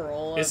that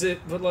moral. Is it?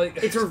 But like,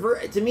 It's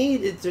to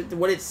me,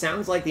 what it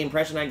sounds like, the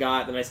impression I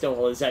got, and I still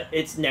hold, is that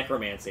it's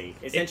necromancy.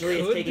 Essentially,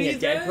 it's could taking be a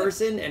dead that.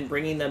 person and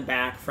bringing them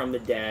back from the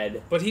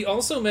dead. But he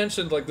also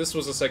mentioned like this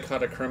was a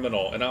psychotic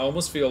criminal, and I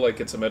almost feel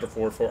like it's a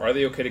metaphor for are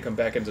they okay to come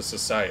back into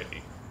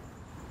society?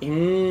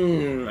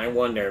 I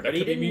wonder. But That he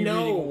could be didn't me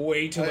know. reading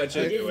way too much I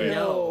into didn't it.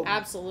 know.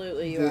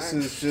 Absolutely, you This are.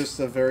 is just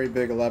a very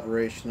big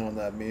elaboration on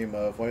that meme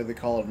of why do they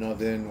call it an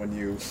oven when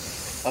you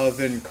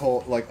oven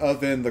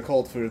the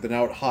cold food, then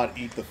out hot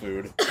eat the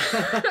food.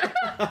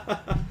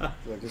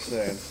 Like just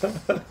saying.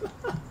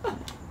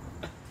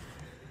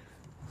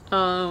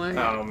 Oh my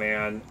god. Oh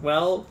man.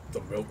 Well, The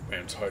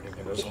milkman's hiding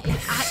in his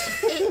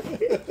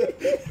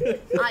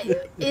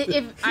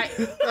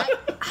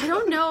I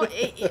don't know.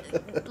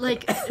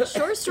 Like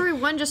short story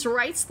one just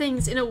writes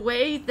things in a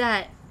way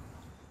that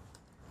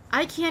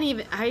I can't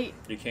even.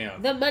 You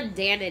can't. The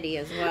mundanity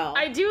as well.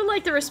 I do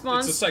like the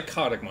response. It's a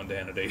psychotic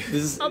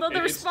mundanity. Although the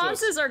It's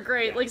responses just- are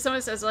great. Like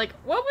someone says, like,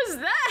 "What was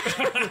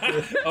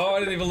that?" Oh, I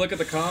didn't even look at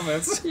the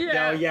comments. Yeah.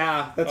 no,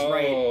 yeah, that's Oh,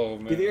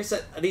 right. man.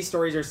 These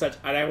stories are such,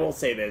 and I will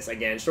say this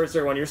again, short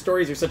story one, your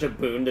stories are such a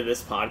boon to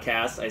this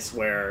podcast. I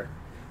swear,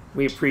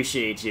 we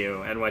appreciate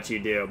you and what you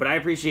do. But I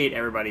appreciate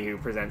everybody who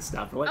presents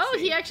stuff. Let's Oh,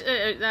 see. he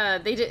actually.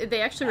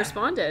 They actually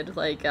responded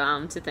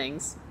to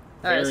things.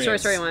 Short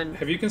Variants. story one.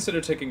 Have you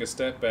considered taking a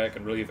step back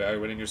and really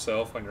evaluating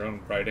yourself on your own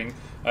writing?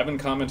 I've been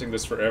commenting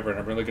this forever, and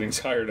I'm really getting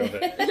tired of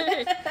it.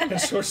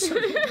 And short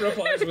story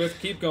replies with,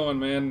 "Keep going,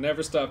 man.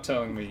 Never stop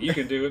telling me you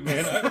can do it,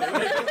 man.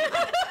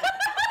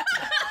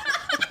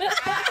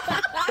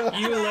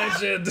 You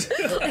legend."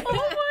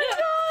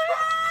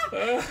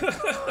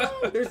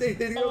 There's the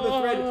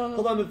thread.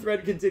 Hold on, the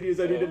thread continues.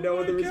 I need to know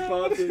what the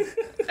response is.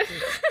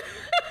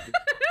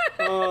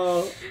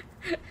 Oh.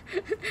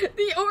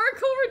 The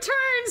Oracle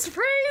returns.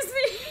 Praise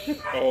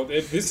thee. Oh,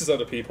 this is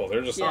other people.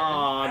 They're just.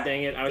 Aw,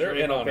 dang it! I was They're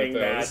really in on hoping it, though.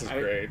 that. This is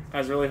great. I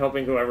was really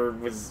hoping whoever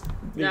was.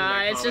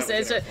 Nah, it's just.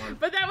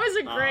 But that was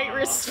a great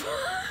response.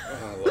 Oh,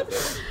 I love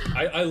it.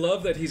 I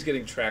love that he's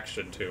getting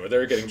traction too, or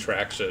they're getting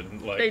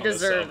traction like They on the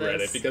deserve subreddit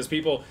this. because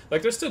people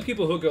like there's still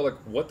people who go like,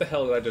 "What the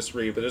hell did I just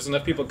read?" But there's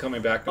enough people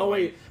coming back. Going, Oh,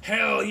 wait.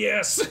 Hell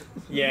yes!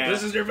 Yeah.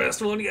 This is your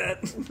best one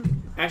yet.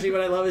 Actually,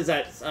 what I love is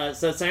that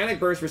so Psionic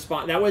Burst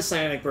that was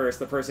Psionic Burst,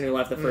 the person who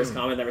left the first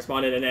comment that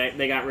responded, and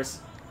they got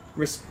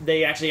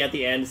they actually at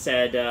the end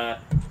said,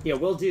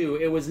 will do.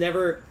 It was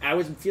never. I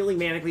was feeling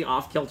manically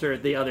off kilter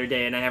the other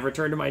day, and I have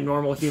returned to my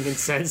normal human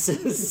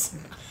senses.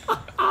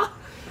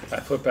 I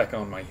put back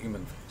on my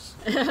human face.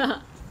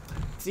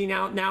 See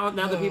now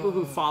the people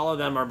who follow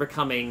them are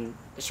becoming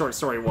short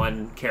story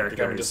one characters.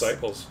 Becoming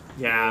disciples.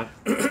 Yeah.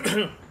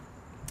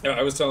 Yeah,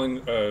 I was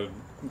telling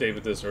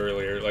David this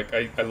earlier. Like,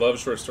 I love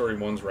short story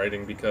one's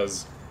writing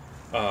because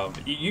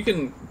you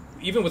can,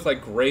 even with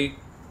like great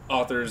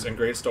authors and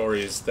great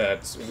stories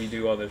that we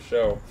do on this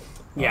show.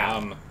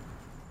 Yeah.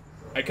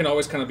 I can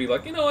always kind of be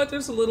like, you know what?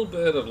 There's a little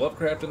bit of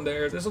Lovecraft in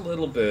there. There's a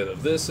little bit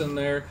of this in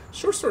there.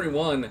 Short story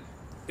one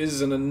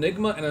is an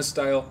enigma and a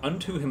style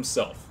unto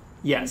himself.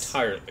 Yes.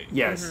 Entirely.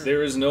 Yes.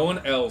 There is no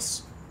one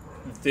else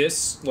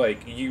this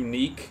like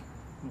unique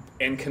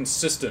and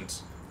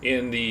consistent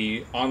in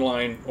the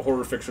online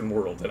horror fiction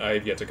world that I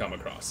have yet to come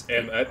across,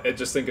 and I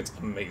just think it's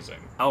amazing.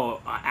 Oh,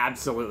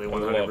 absolutely,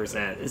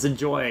 100%. It's a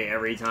joy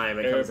every time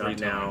it comes up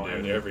now.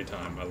 Dude, every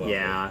time, I love it.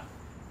 Yeah.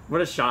 What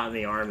a shot in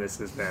the arm this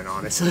has been,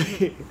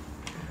 honestly.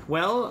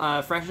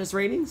 Well, freshness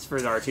ratings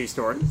for our 2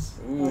 stories.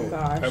 Oh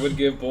gosh. I would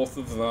give both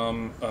of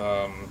them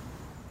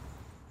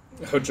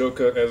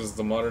Hojoka as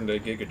the modern day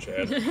Giga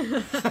Chad.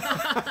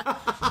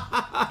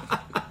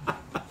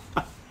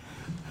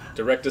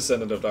 Direct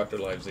descendant of Dr.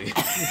 Livesey.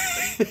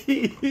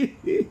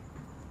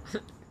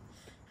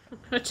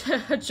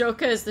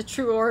 Hajoka is the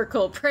true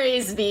oracle.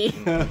 Praise thee.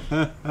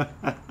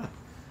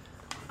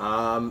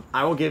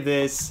 I will give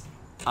this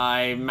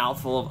a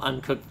mouthful of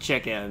uncooked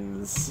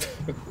chickens.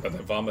 And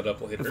then vomit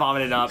up later.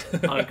 Vomited up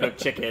uncooked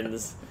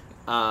chickens.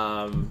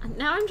 Now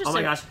I'm just. Oh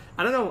my gosh,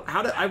 I don't know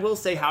how to. I will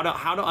say how to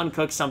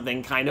uncook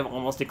something kind of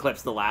almost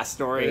eclipsed the last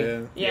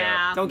story.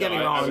 Yeah. Don't get me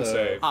I wrong. would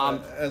say.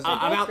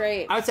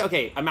 Great. I would say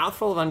okay, a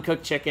mouthful of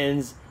uncooked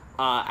chickens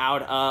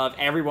out of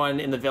everyone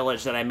in the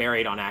village that I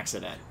married on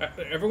accident.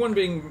 Everyone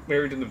being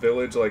married in the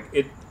village, like,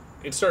 it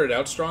started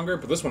out stronger,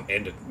 but this one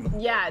ended.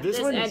 Yeah, this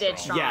one ended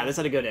strong. Yeah, this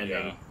had a good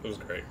ending. Yeah, it was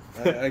great.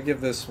 I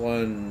give this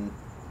one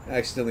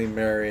accidentally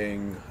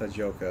marrying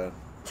Hajoka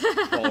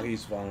while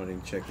he's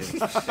vomiting chicken,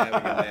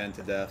 stabbing a man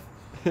to death.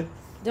 Don't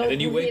And then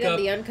you read wake on up.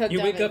 the uncooked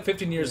You wake oven. up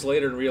 15 years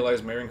later and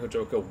realize marrying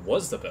Hojoka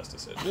was the best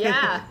decision.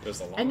 Yeah. It was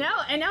the long And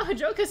now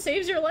Hajoka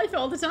saves your life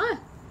all the time.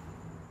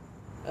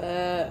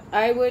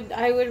 I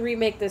would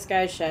remake this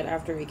guy's shed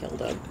after we killed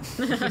him.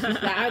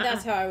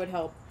 That's how I would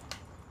help.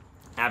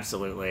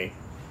 Absolutely.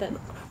 That,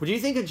 Would you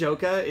think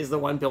Hajoka is the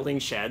one building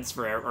sheds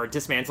or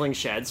dismantling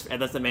sheds, and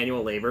that's the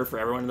manual labor for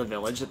everyone in the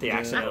village that they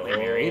accidentally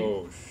married?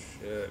 Oh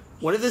shit!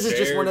 What if this is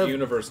just one Shared of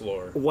universe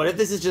lore? What if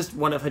this is just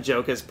one of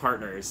Hajoka's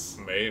partners?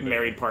 Maybe.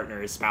 Married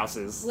partners,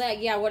 spouses. like,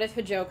 yeah, what if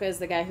Hajoka is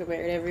the guy who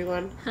married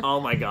everyone? Oh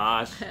my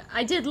gosh.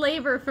 I did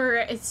labor for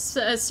a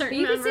certain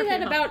You can member say of that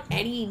people. about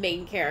any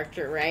main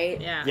character, right?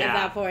 Yeah. Yeah. At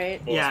that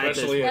point. Well, Yeah,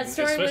 especially That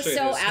story was especially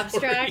so his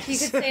abstract, you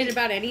stories. could say it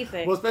about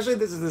anything. Well, especially if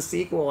this is the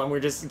sequel, and we're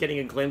just getting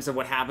a glimpse of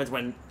what happens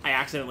when I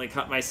accidentally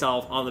cut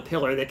myself on the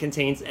pillar that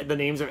contains the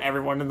names of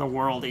everyone in the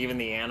world, even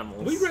the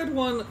animals. We read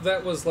one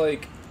that was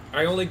like,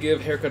 I only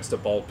give haircuts to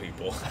bald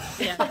people.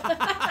 Yeah.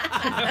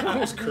 That one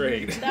was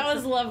great. That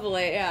was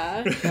lovely,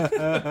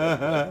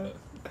 yeah.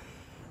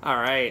 All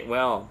right,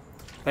 well,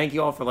 thank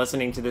you all for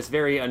listening to this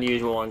very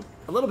unusual and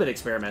a little bit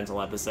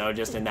experimental episode,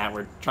 just in that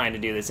we're trying to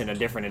do this in a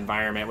different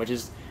environment, which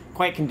is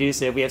quite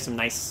conducive. We have some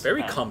nice...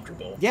 Very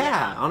comfortable.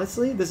 Yeah,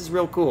 honestly, this is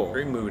real cool.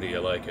 Very moody. I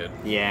like it.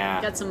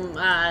 Yeah. Got some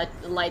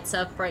lights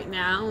up right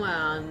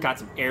now. Got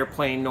some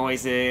airplane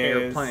noises.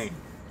 Airplane.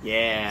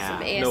 Yeah. Some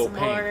no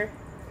ASMR.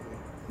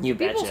 You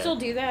betcha. People still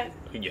do that.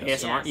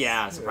 Yes. ASMR? Yes.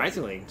 Yeah,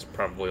 surprisingly. It's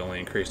probably only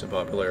increased in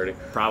popularity.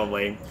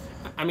 Probably.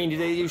 I mean, do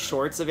they do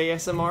shorts of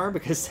ASMR?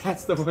 Because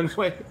that's the one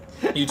way.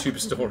 YouTube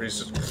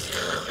stories.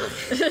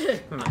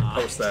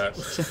 Post that.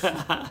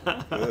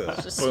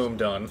 Just Boom,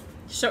 done.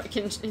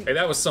 Hey,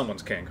 that was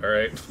someone's kink, all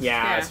right?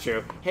 Yeah, Yeah. that's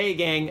true. Hey,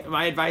 gang,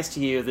 my advice to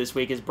you this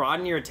week is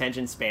broaden your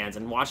attention spans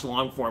and watch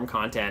long form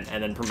content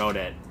and then promote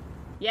it.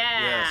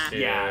 yeah. Yes. Yeah,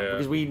 Yeah.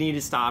 because we need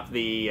to stop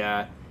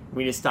the.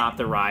 We need to stop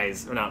the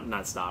rise, or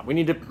not stop. We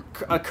need to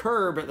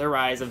curb the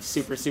rise of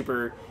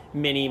super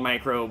mini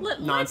micro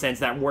Let- nonsense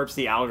that warps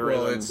the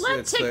algorithm. Well, it's-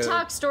 Let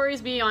TikTok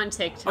stories be on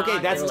TikTok. Okay,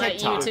 that's and let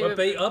TikTok. YouTube. But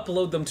they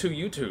upload them to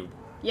YouTube.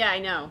 Yeah, I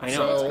know. I know,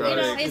 So, it's You gross.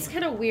 know, it's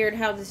kind of weird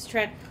how this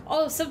trend.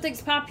 Oh,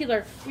 something's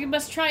popular. We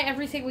must try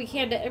everything we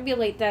can to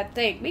emulate that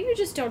thing. Maybe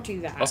just don't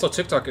do that. Also,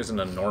 TikTok is an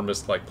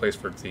enormous place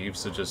for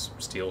thieves to just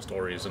steal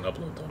stories and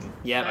upload them.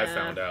 Yeah. I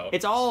found out.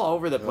 It's all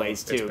over the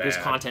place it's too. There's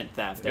bad. content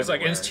theft. It's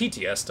like, and it's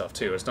everywhere. TTS stuff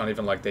too. It's not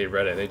even like they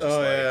read it. They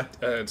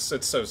just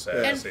it's so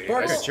sad And- to see.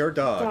 Bark Well, at your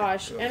dog.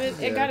 Gosh, and I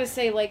Yeah. gotta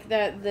say, like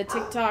the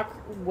TikTok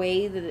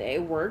way that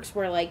it works,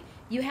 where like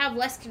you have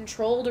less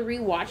control to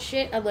rewatch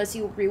shit unless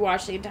you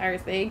rewatch the entire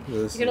thing. You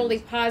Listen. can only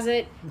pause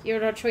it. You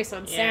have no choice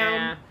on Yeah.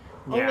 sound.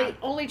 Yeah.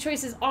 Only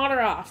choice is on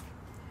or off.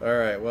 All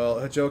right, well,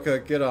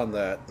 Hajoka, get on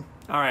that.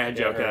 All right,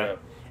 Yeah, Joker. hurry up.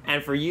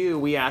 And for you,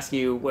 we ask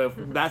you, well,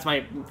 that's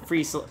my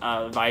free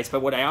advice,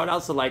 but what I would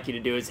also like you to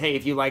do is, hey,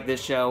 if you like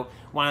this show,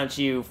 why don't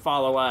you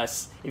follow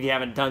us if you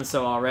haven't done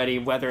so already,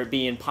 whether it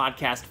be in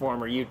podcast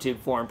form or YouTube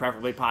form,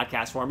 preferably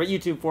podcast form, but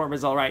YouTube form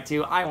is all right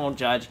too. I won't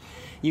judge.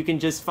 You can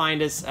just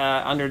find us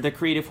under the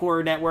Creative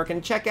Horror Network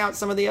and check out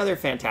some of the other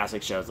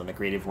fantastic shows on the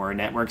Creative Horror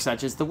Network,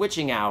 such as The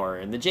Witching Hour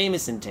and The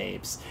Jameson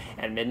Tapes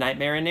and Midnight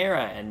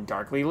Marinara and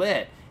Darkly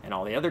Lit and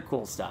all the other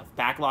cool stuff.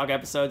 Backlog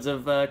episodes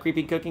of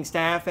Creepy Cooking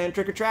Staff and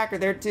Trick or Track are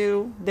there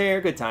too.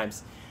 They're good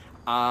times.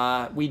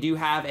 We do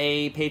have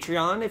a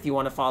Patreon if you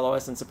want to follow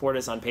us and support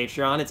us on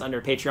Patreon. It's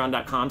under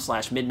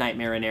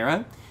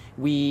patreon.com/midnightmarinara.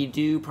 We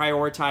do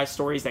prioritize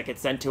stories that get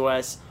sent to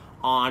us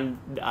on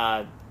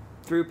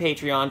through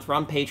Patreon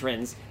from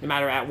patrons, no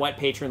matter at what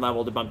patron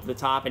level, to bump to the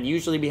top. And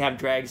usually we have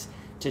dregs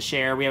to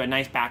share. We have a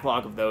nice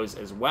backlog of those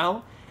as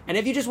well. And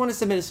if you just want to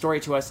submit a story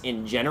to us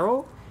in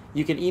general,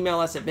 you can email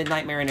us at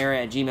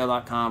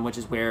midnightmarinara@gmail.com, which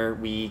is where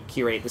we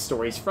curate the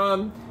stories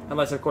from.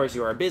 Unless, of course,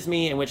 you are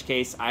Bisme, in which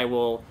case I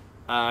will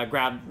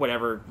grab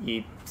whatever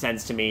he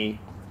sends to me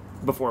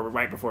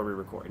right before we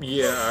record.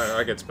 Yeah,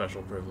 I get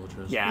special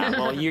privileges. Yeah,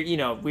 well,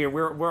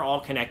 we're all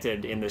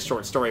connected in the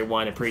Short Story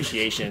 1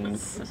 appreciation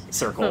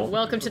circle.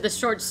 Welcome to the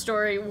Short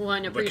Story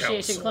 1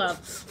 Appreciation Club.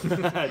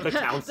 The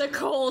council. The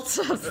cult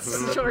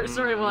of Short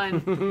Story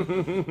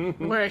 1.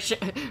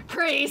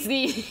 Praise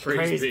thee.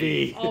 Praise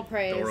be. All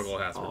praise. The Oracle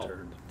hath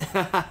returned.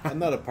 I'm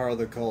not a part of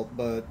the cult,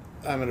 but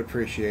I'm an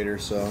appreciator,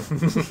 so.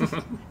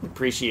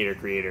 Appreciator,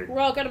 creator. We're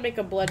all gonna make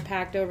a blood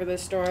pact over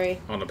this story.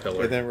 On a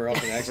pillar. And then we're all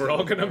gonna We're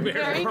all gonna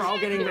marry. We're all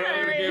getting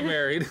married. Get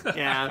married.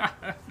 Yeah.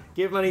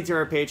 Give money to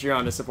our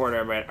Patreon to support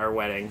our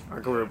wedding, our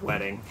group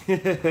wedding.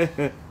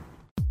 Good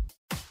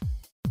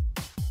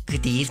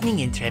evening,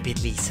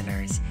 intrepid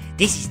listeners.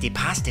 This is the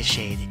Pasta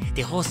Shade,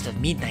 the host of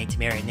Midnight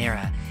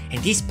Marinara,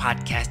 and this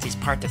podcast is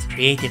part of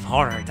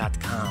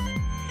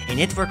CreativeHorror.com, a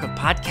network of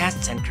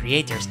podcasts and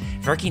creators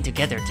working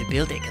together to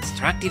build a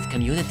constructive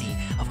community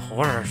of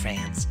horror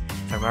fans.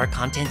 For more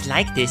content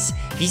like this,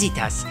 visit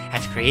us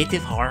at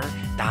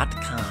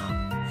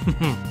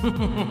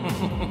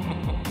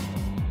CreativeHorror.com.